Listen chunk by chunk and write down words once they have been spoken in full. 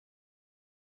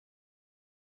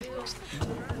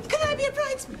Can I be a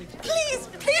bridesmaid? Please,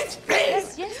 please,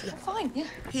 please! Yes, fine, yeah.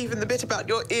 Even the bit about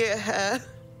your ear hair.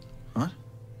 What?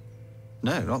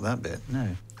 No, not that bit,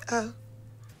 no. Oh.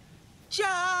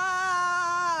 Jugs!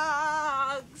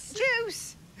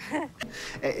 Juice!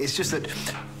 It's just that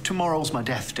tomorrow's my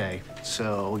death day,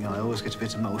 so, you know, I always get a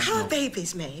bit emotional. How are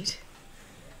babies made?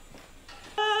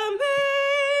 Amazing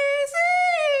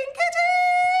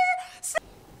kitty!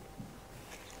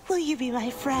 Will you be my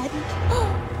friend?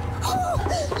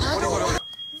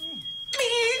 Me.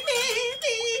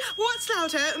 What's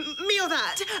louder, me or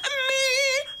that? Me.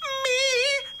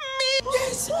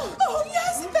 Yes! Oh,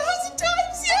 yes, 1,000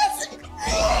 times, yes!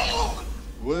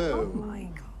 Whoa. Oh, my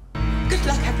God. Good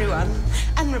luck, everyone.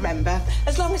 And remember,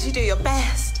 as long as you do your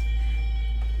best.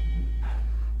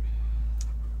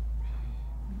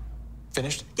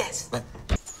 Finished? Yes.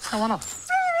 I want to.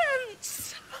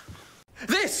 Florence!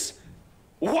 This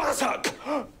wassock!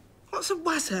 What's a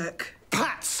wassock?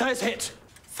 Pat says it!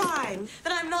 Fine,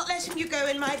 then I'm not letting you go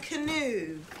in my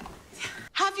canoe.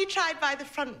 Have you tried by the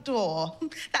front door?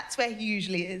 That's where he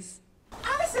usually is.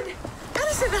 Alison!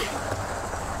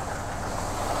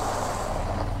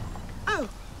 Oh.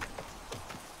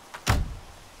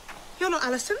 You're not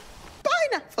Alison?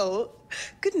 Pineapple?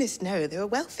 Goodness, no, they were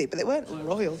wealthy, but they weren't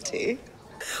royalty.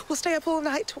 We'll stay up all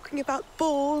night talking about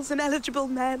balls and eligible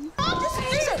men.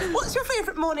 What's your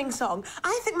favourite morning song?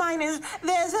 I think mine is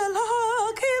There's a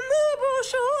lark in the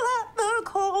bush all at the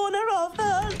corner of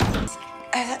the...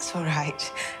 Oh, that's all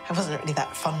right. I wasn't really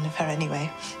that fond of her anyway.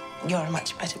 You're a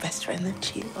much better best friend than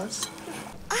she was.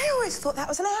 I always thought that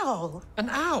was an owl. An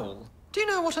owl? Do you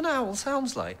know what an owl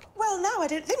sounds like? Well, no, I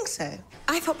don't think so.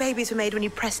 I thought babies were made when you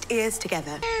pressed ears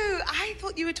together. Oh, I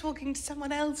thought you were talking to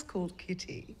someone else called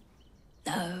Kitty.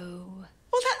 No.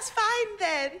 Well, that's fine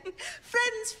then.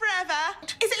 Friends forever.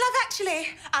 Is it Love Actually?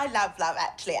 I love Love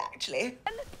Actually.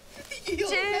 You'll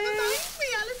never mind me,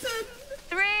 Alison.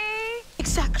 3.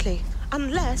 Exactly.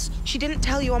 Unless she didn't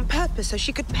tell you on purpose so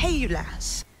she could pay you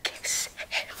less. Kiss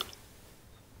him.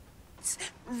 It's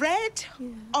red,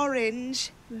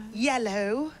 orange,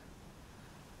 yellow,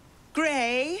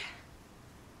 grey,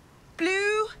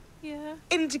 blue,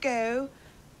 indigo,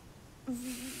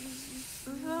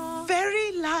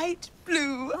 very light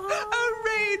blue, a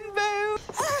rainbow.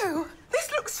 Oh, this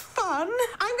looks fun.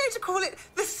 I'm going to call it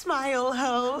the smile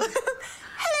hole.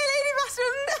 Hello, Lady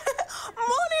Button.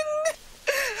 Morning.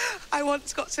 I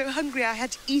once got so hungry I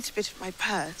had to eat a bit of my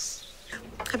purse.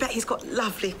 I bet he's got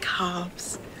lovely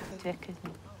calves.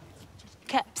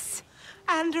 Caps.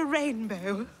 And a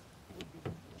rainbow. 1.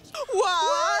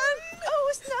 Oh,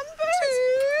 it's numbers.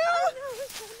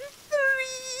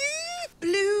 2.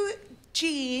 3. Blue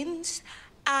jeans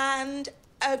and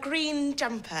a green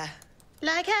jumper.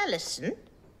 Like Alison?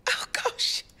 Oh,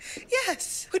 gosh.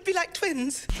 Yes. Would be like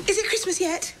twins. Is it Christmas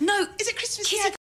yet? No. Is it Christmas yet?